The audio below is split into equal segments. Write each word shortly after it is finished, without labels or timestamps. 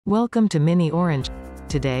Welcome to Mini Orange.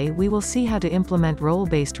 Today we will see how to implement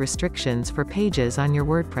role-based restrictions for pages on your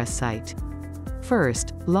WordPress site.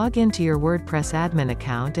 First, log into your WordPress admin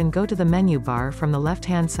account and go to the menu bar from the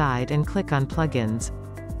left-hand side and click on Plugins.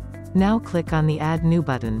 Now click on the Add New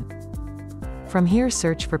button. From here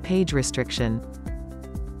search for Page Restriction.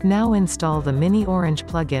 Now install the Mini Orange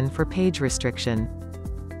plugin for page restriction.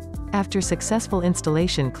 After successful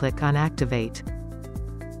installation, click on Activate.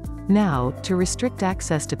 Now, to restrict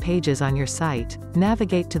access to pages on your site,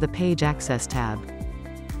 navigate to the Page Access tab.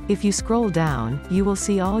 If you scroll down, you will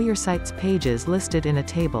see all your site's pages listed in a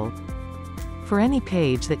table. For any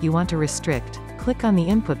page that you want to restrict, click on the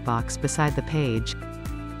input box beside the page.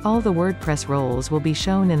 All the WordPress roles will be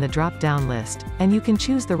shown in the drop-down list, and you can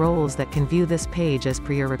choose the roles that can view this page as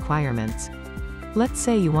per your requirements. Let's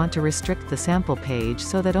say you want to restrict the sample page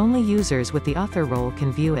so that only users with the author role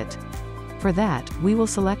can view it. For that, we will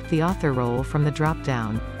select the author role from the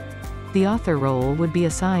drop-down. The author role would be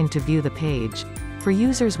assigned to view the page. For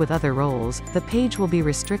users with other roles, the page will be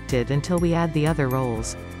restricted until we add the other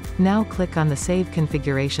roles. Now click on the Save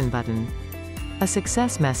Configuration button. A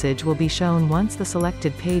success message will be shown once the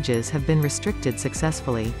selected pages have been restricted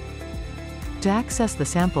successfully. To access the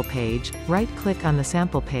sample page, right-click on the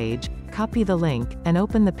sample page, copy the link, and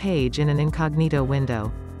open the page in an incognito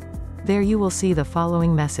window. There you will see the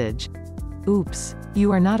following message. Oops,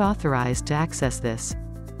 you are not authorized to access this.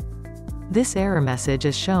 This error message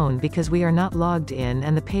is shown because we are not logged in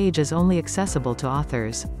and the page is only accessible to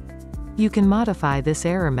authors. You can modify this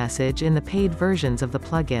error message in the paid versions of the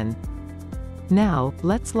plugin. Now,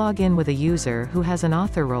 let's log in with a user who has an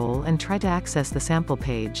author role and try to access the sample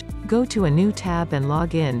page. Go to a new tab and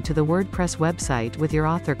log in to the WordPress website with your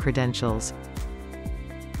author credentials.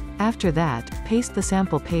 After that, paste the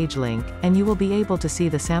sample page link, and you will be able to see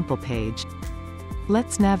the sample page.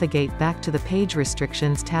 Let's navigate back to the Page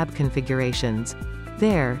Restrictions tab Configurations.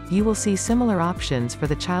 There, you will see similar options for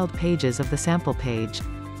the child pages of the sample page.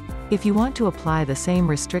 If you want to apply the same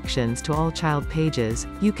restrictions to all child pages,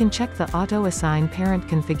 you can check the Auto Assign Parent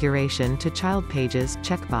Configuration to Child Pages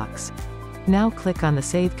checkbox. Now click on the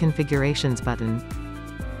Save Configurations button.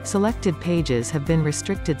 Selected pages have been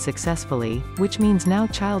restricted successfully, which means now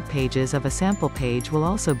child pages of a sample page will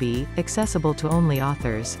also be accessible to only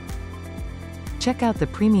authors. Check out the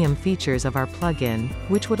premium features of our plugin,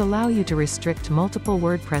 which would allow you to restrict multiple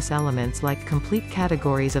WordPress elements like complete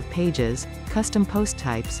categories of pages, custom post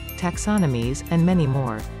types, taxonomies, and many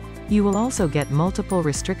more. You will also get multiple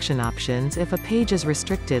restriction options if a page is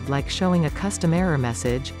restricted, like showing a custom error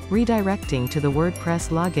message, redirecting to the WordPress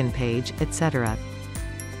login page, etc.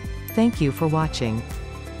 Thank you for watching.